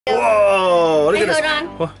Whoa! Look at this.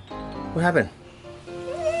 Hold on. What happened?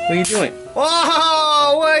 What are you doing?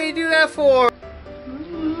 Whoa! What are you doing that for?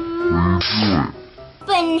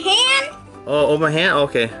 Open hand. Oh, open hand?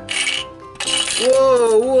 Okay.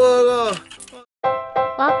 Whoa! Whoa!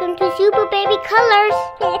 Welcome to SuperBaby Colors.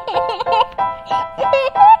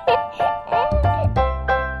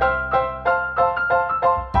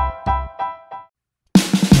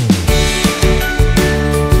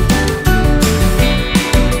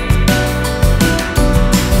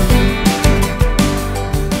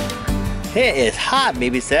 It is hot,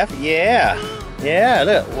 baby Seth. Yeah. Yeah,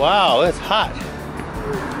 look. Wow, it's hot.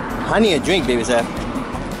 I need a drink, baby Seth.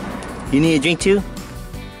 You need a drink too?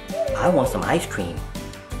 I want some ice cream.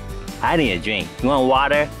 I need a drink. You want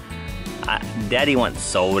water? Daddy wants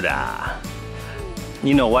soda.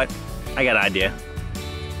 You know what? I got an idea.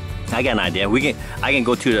 I can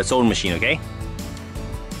go to the soda machine, okay?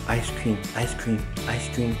 Ice cream, ice cream, ice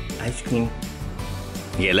cream, ice cream.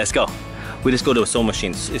 Yeah, let's go. We just go to the soda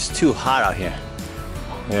machine. It's too hot out here.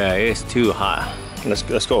 Yeah, it's too hot.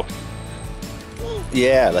 Let's go.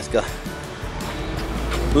 Yeah, let's go.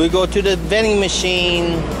 We go to the vending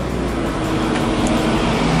machine.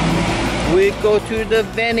 We go to the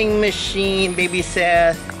vending machine, baby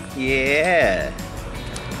Seth. Yeah.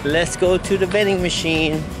 Let's go to the vending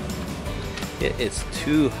machine. It's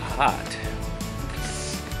too hot.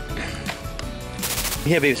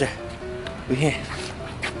 Here, baby Seth. We're here.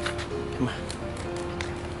 Come on.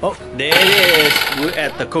 Oh, there it is. We're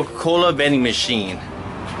at the Coca-Cola vending machine.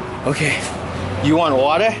 Okay. You want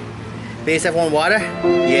water? Baby Seth want water?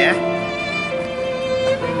 Yeah?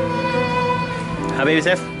 How, baby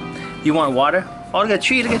Seth? You want water? Oh, look at the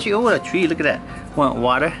tree, look at you. Oh, a tree, look at that. Want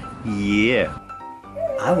water? Yeah.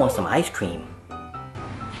 I want some ice cream.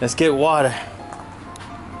 Let's get water.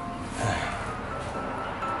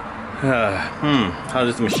 How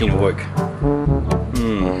does the machine work?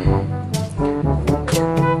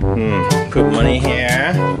 Put money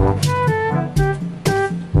here.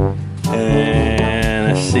 And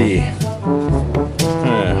let's see.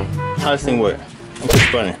 How does this thing work? I'm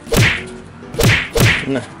push button.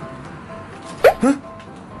 No. Huh?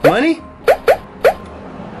 Money?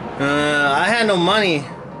 I had no money.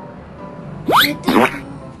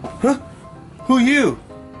 Huh? Who you?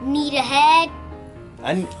 Need a head?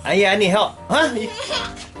 Yeah, I need help. Huh?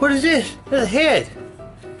 What is this? There's a head.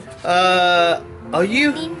 Are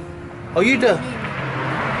you the?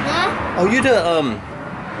 Huh? Are you the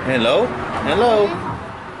Hello? Hello?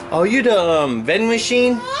 Are you the vending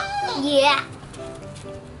machine? Yeah.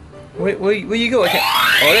 Where you go? Okay.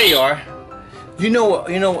 Oh, there you are. You know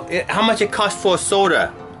how much it costs for a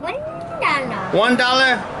soda? $1.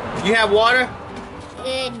 $1? You have water?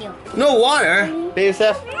 No. No water? Baby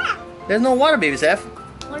Seth? There's no water, baby Seth.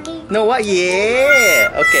 Only No what? Yeah.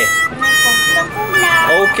 Okay.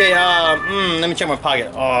 Coca-Cola. Okay. Let me check my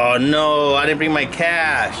pocket. Oh no, I didn't bring my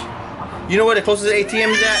cash. You know where the closest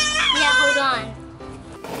ATM is at? Yeah, hold on.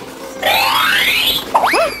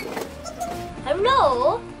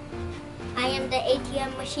 Hello? I am the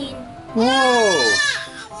ATM machine.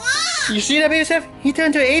 Whoa. You see that, baby Seth? He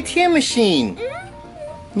turned into an ATM machine.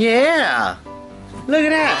 Yeah. Look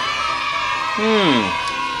at that.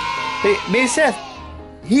 Baby Seth,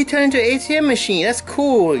 he turned into an ATM machine. That's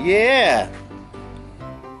cool. Yeah.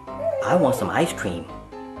 I want some ice cream.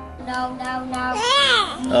 No.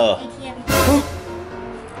 Oh. ATM.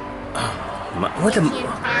 What the?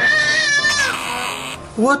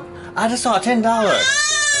 What? I just saw $10.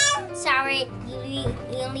 Sorry, you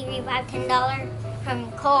only revived $10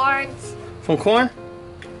 from cards. From corn?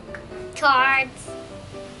 Cards.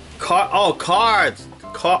 Cards.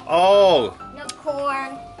 Oh. No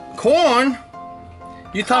corn. Corn?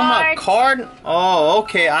 You talking about card? Oh,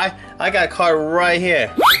 okay. I got a card right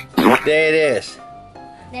here. There it is.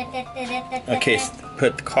 Okay,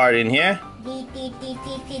 put the card in here. Looks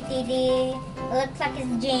like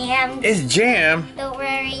it's jammed. It's jammed. Don't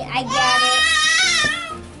worry, I got it.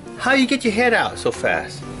 How you get your head out so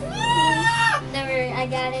fast? Don't worry, I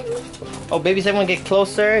got it. Oh, baby Steph wanna get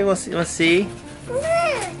closer. You wanna see?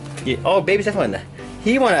 Yeah. Oh, baby Steph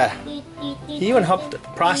he wanna help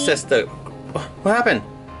process the. What happened?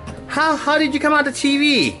 How did you come out the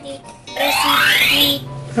TV?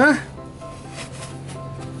 Huh?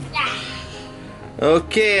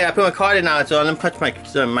 Okay, I put my card in now, so let me punch my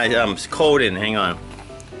code in. Hang on.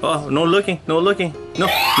 Oh, no looking. No.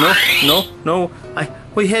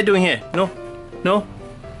 What your head doing here? No. Don't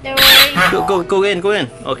worry. Go in.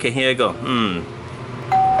 Okay, here I go.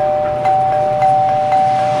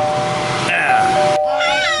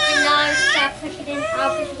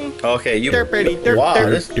 Okay, you. Wow,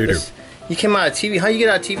 this You came out of TV. How you get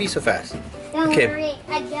out of TV so fast? Don't Okay. worry,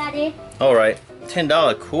 I got it. All right.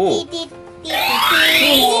 $10. Cool. Beep, beep, beep,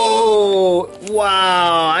 beep. Whoa!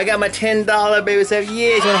 Wow! I got my $10 baby Steph.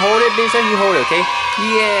 Yeah, you wanna hold it, baby Steph? You hold it, okay?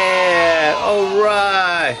 Yeah! All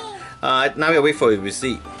right. Now we gotta wait for the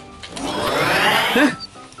receipt. Huh?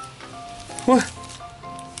 What?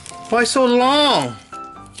 Why so long?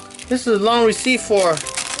 This is a long receipt for.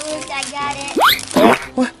 Look, I got it. Oh,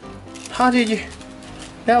 what? How did you?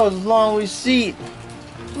 That was a long receipt.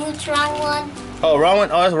 What's wrong one? Oh, wrong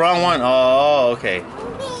one. Oh, that's the wrong one. Oh, okay.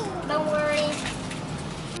 Don't worry.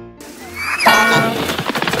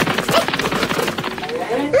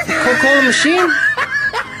 Coca-Cola machine?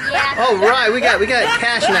 Yeah. Oh, right. We got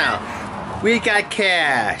cash now. We got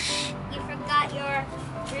cash. You forgot your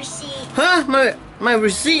receipt. Huh? My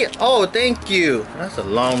receipt. Oh, thank you. That's a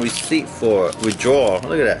long receipt for withdrawal.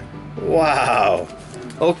 Look at that. Wow.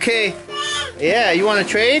 Okay. Yeah, you want to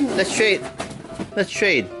trade? Let's trade. Let's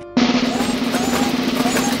trade.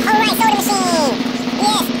 Alright, soda machine.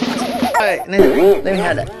 Yes. Alright, let me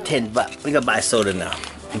have that $10. We gotta buy soda now.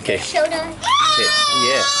 Okay. Soda. Okay.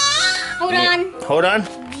 Yeah. Hold on. Hold on.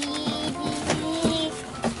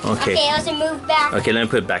 Okay. Okay, I also move back. Okay, let me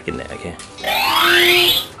put it back in there. Okay.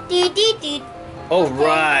 Do, do, do. All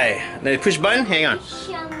right. Now push button. Hang on.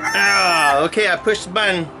 Ah, okay, I pushed the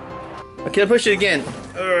button. Okay, I push it again.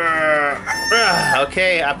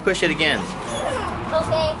 Okay, I push it again.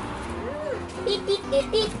 Okay. Beep, beep,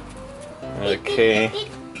 beep, beep. Okay.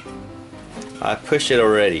 I pushed it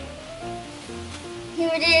already.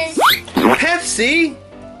 Here it is. Pepsi?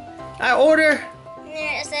 I order.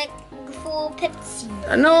 There's like full Pepsi.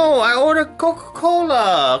 No, I ordered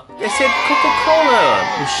Coca-Cola. It said Coca-Cola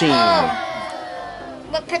machine. Oh.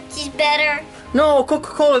 But Pepsi's better. No,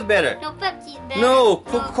 Coca-Cola's better. No, Pepsi's better. No,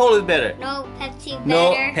 Coca-Cola's better. No, Pepsi better.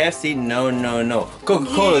 No, Pepsi, no.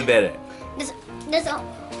 Coca-Cola's better.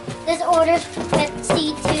 This order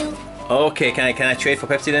Pepsi too. Okay, can I trade for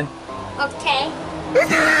Pepsi then? Okay.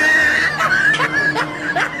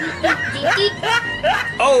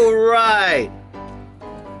 All right.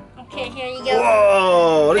 Okay, here you go.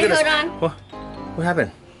 Whoa! Look Wait, at this. hold on. What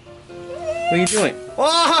happened? What are you doing?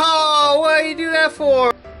 Whoa! What are you doing that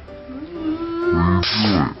for?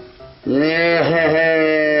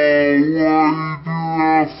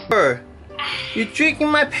 You're drinking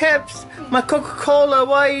my Peps, my Coca-Cola.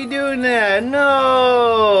 Why are you doing that?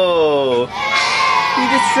 No! You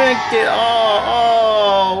just drank it.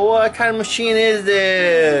 Oh, what kind of machine is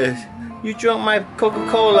this? You drank my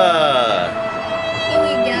Coca-Cola. Here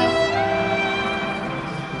we go.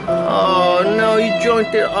 Oh no, you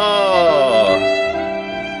drank it all.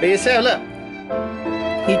 Baby Sal, look.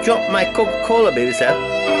 He drank my Coca-Cola, baby Sal.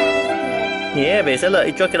 Yeah, baby Sal, look,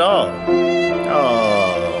 he drank it all.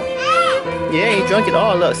 Oh. Yeah, he drank it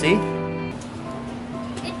all, look, see?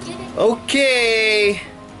 Okay.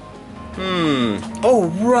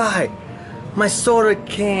 Oh, right. My soda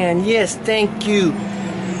can. Yes, thank you.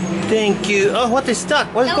 Thank you. Oh, what is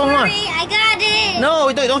stuck? What is going on? Don't worry, I got it.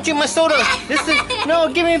 No, don't drink my soda. No,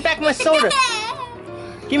 give me back my soda.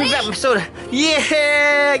 Give me back my soda.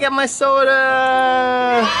 Yeah, I got my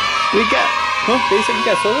soda. We got, Basic, you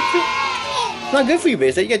got soda too? It's not good for you,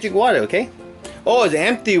 Basic. You gotta drink water, okay? Oh, it's an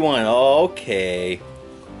empty one. Okay.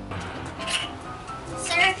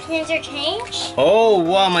 Sir, here's your change. Oh,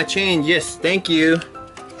 wow, my change. Yes, thank you.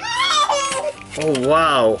 Oh,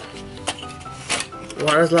 wow.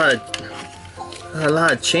 Wow, that's a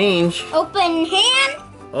lot of change. Open hand.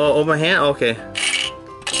 Oh, open hand? Okay.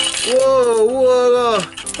 Whoa.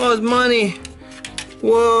 All this money.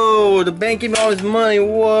 Whoa, the bank gave me all this money.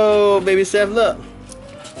 Whoa, baby Steph, look.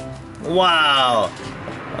 Wow.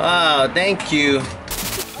 Wow, thank you.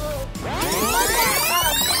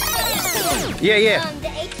 Yeah. The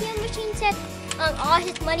ATM machine said all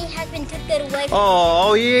his money has been taken away.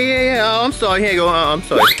 Oh, yeah. Oh, I'm sorry. Here you go. I'm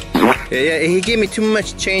sorry. Yeah, he gave me too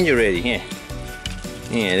much change already. Yeah,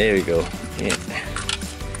 there we go. Yeah.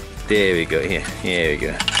 There we go. Here we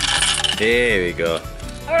go. There we go.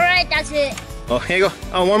 Alright, that's it. Oh, here you go.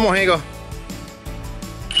 Oh, one more. Here you go.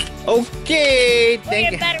 Okay,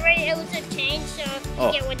 thank you. Battery, it was a change, so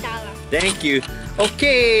you get $1. Thank you.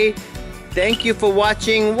 Okay, thank you for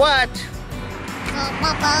watching what?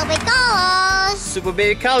 Super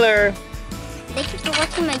Baby Color. Thank you for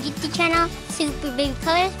watching my YouTube channel, Super Baby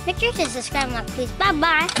Colors. Make sure to subscribe and like, please.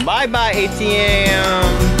 Bye-bye. Bye-bye,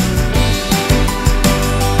 ATM.